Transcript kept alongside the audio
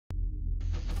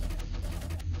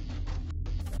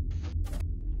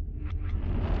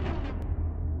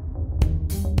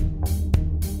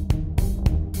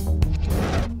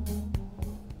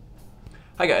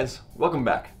Hi guys, welcome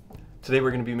back. Today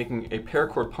we're going to be making a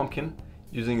paracord pumpkin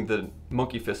using the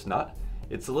monkey fist knot.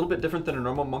 It's a little bit different than a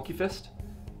normal monkey fist.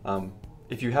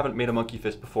 If you haven't made a monkey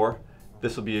fist before,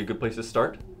 this will be a good place to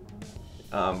start.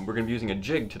 We're going to be using a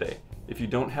jig today. If you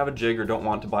don't have a jig or don't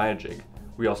want to buy a jig,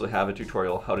 we also have a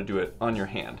tutorial how to do it on your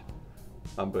hand.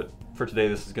 But for today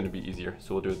this is going to be easier,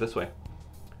 so we'll do it this way.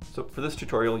 So for this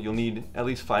tutorial you'll need at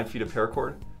least 5 feet of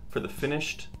paracord for the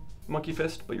finished monkey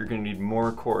fist, but you're going to need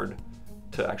more cord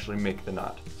to actually make the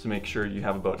knot. So make sure you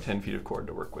have about 10 feet of cord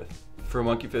to work with. For a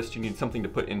monkey fist you need something to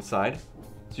put inside.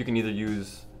 So you can either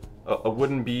use a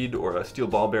wooden bead or a steel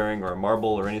ball bearing or a marble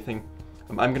or anything.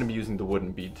 I'm going to be using the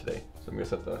wooden bead today, so I'm going to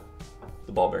set the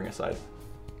ball bearing aside.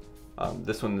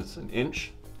 This one is 1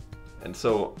 inch, and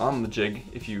so on the jig,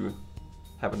 if you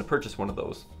happen to purchase one of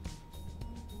those,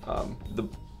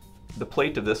 the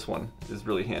plate of this one is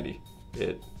really handy.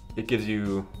 It gives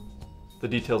you the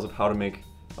details of how to make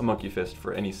a monkey fist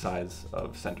for any size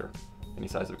of center, any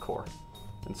size of core.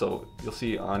 And so you'll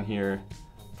see on here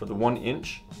for the 1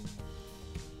 inch,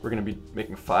 we're going to be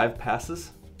making 5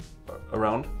 passes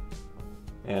around,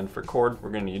 and for cord we're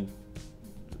going to need,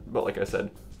 about like I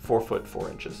said, 4 foot 4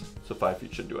 inches, so 5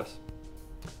 feet should do us.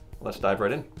 Let's dive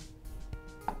right in.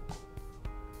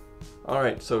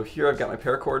 Alright, so here I've got my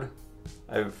paracord.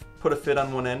 I've put a fid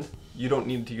on one end. You don't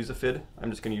need to use a fid, I'm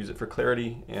just going to use it for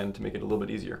clarity and to make it a little bit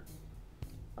easier.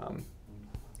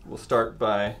 We'll start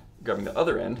by grabbing the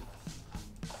other end,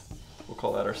 we'll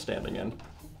call that our standing end,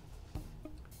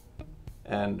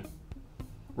 and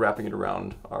wrapping it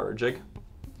around our jig.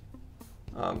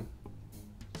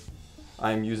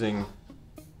 I'm using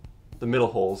the middle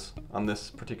holes on this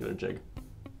particular jig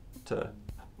to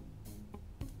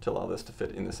allow this to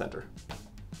fit in the center.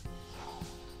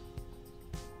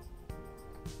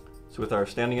 So with our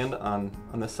standing end on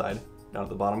this side, down at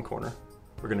the bottom corner,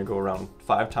 we're going to go around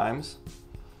 5 times,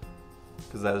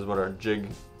 because that is what our jig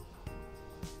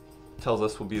tells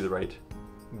us will be the right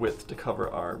width to cover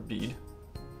our bead.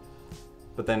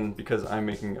 But then, because I'm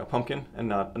making a pumpkin and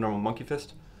not a normal monkey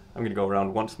fist, I'm going to go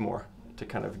around once more to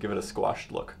kind of give it a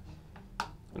squashed look.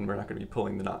 And we're not going to be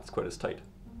pulling the knots quite as tight.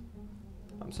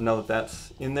 So now that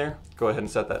that's in there, go ahead and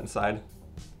set that inside.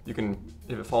 You can,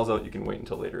 if it falls out, you can wait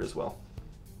until later as well.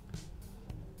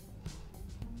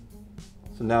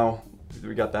 So now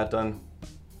we got that done,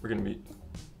 we're going to be,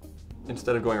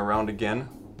 instead of going around again,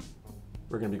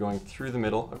 we're going to be going through the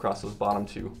middle across those bottom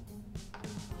 2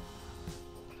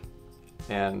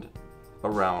 and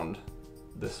around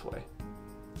this way.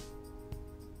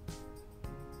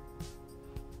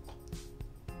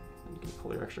 And you can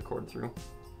pull your extra cord through.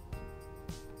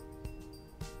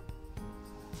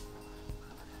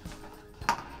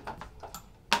 So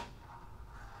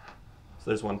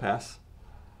there's 1 pass.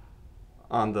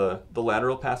 On the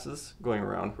lateral passes going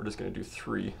around, we're just going to do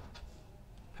 3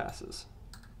 passes.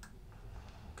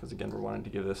 Because again, we're wanting to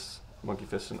give this monkey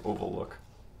fist an oval look.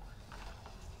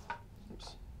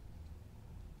 Oops.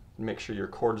 Make sure your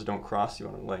cords don't cross, you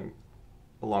want to lay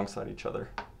alongside each other.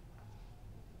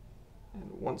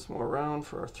 And once more around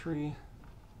for our 3.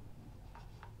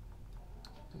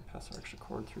 And pass our extra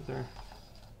cord through there.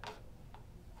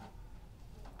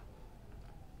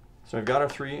 So we've got our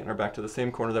 3 and are back to the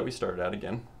same corner that we started at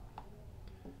again.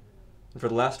 And for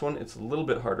the last one, it's a little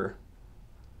bit harder.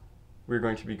 We're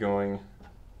going to be going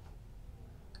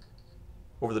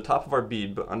over the top of our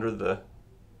bead, but under the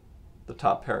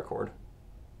top paracord,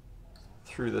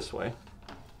 through this way.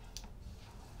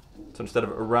 So instead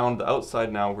of around the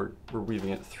outside now, we're weaving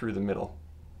it through the middle.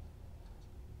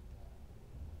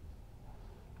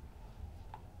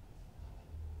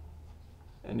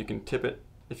 And you can tip it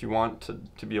if you want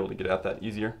to be able to get at that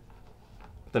easier.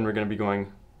 Then we're going to be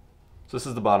going, so this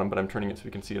is the bottom, but I'm turning it so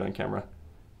we can see it on camera.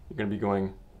 You're going to be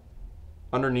going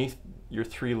underneath your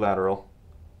 3 lateral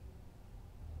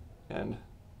and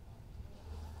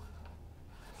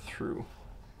through.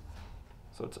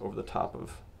 So it's over the top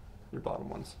of your bottom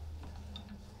ones.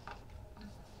 So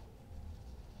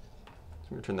I'm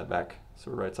going to turn that back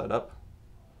so we're right side up.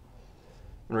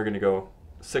 And we're going to go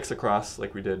 6 across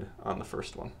like we did on the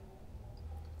first one.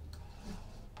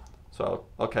 So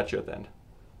I'll catch you at the end.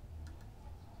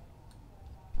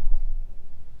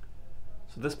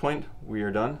 So at this point, we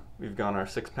are done. We've gone our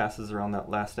 6 passes around that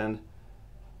last end,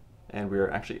 and we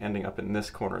are actually ending up in this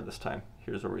corner this time.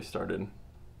 Here's where we started.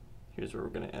 Here's where we're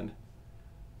going to end.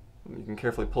 And you can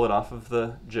carefully pull it off of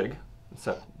the jig and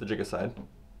set the jig aside.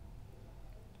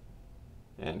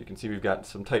 And you can see we've got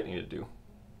some tightening to do.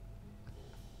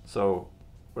 So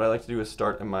what I like to do is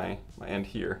start at my end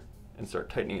here and start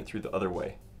tightening it through the other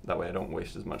way. That way I don't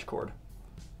waste as much cord.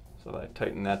 So I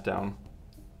tighten that down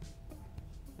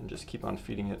and just keep on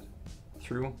feeding it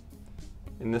through.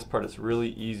 In this part, it's really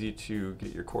easy to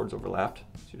get your cords overlapped,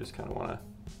 so you just kind of want to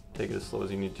take it as slow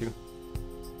as you need to.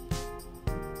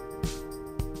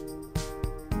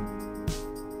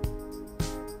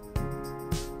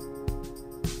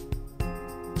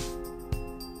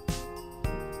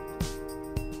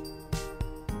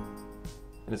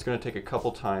 And it's going to take a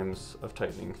couple times of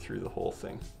tightening through the whole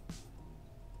thing.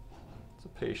 So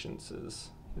patience is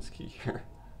key here.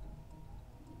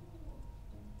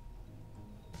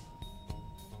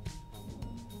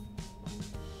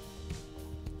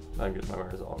 Not good, my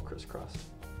wire is all crisscrossed.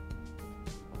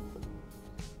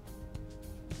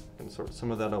 I can sort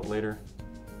some of that out later,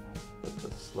 but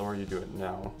the slower you do it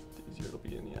now, the easier it'll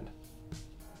be in the end.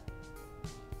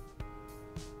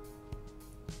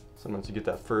 So once you get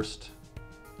that first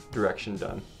direction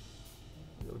done,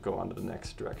 you'll go on to the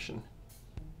next direction.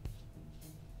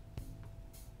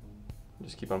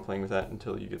 Just keep on playing with that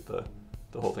until you get the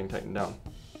whole thing tightened down.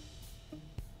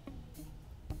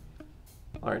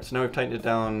 Alright, so now we've tightened it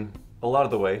down a lot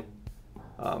of the way.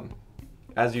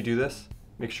 As you do this,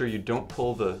 make sure you don't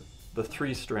pull the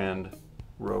 3-strand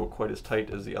row quite as tight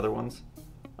as the other ones,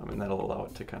 and that'll allow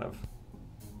it to kind of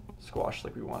squash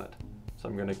like we want it. So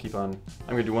I'm going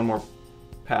to do one more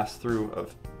pass through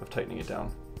of tightening it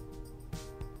down.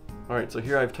 Alright, so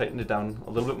here I've tightened it down a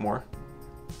little bit more.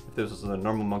 If this was a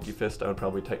normal monkey fist, I would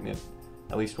probably tighten it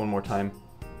at least one more time,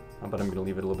 but I'm going to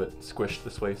leave it a little bit squished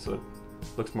this way so it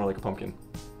looks more like a pumpkin.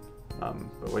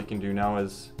 But what you can do now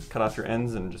is cut off your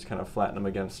ends and just kind of flatten them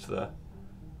against the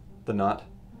knot.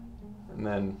 And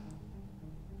then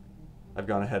I've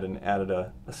gone ahead and added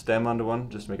a stem onto one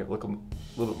just to make it look a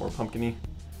little bit more pumpkin-y.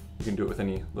 You can do it with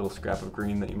any little scrap of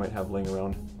green that you might have laying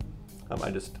around. I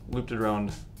just looped it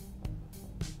around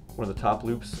one of the top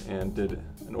loops and did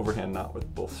an overhand knot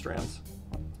with both strands.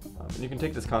 And you can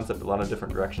take this concept a lot of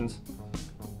different directions.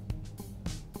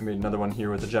 I made another one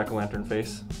here with a jack-o'-lantern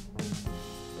face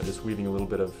by just weaving a little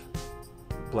bit of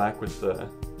black with the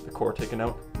core taken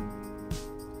out.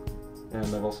 And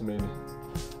I've also made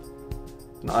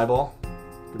an eyeball.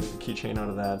 You can make a keychain out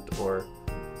of that or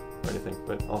anything,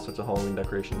 but all sorts of Halloween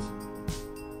decorations.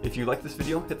 If you like this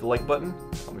video, hit the like button.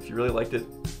 If you really liked it,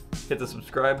 hit the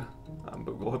subscribe.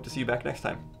 But we'll hope to see you back next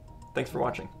time. Thanks for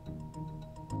watching.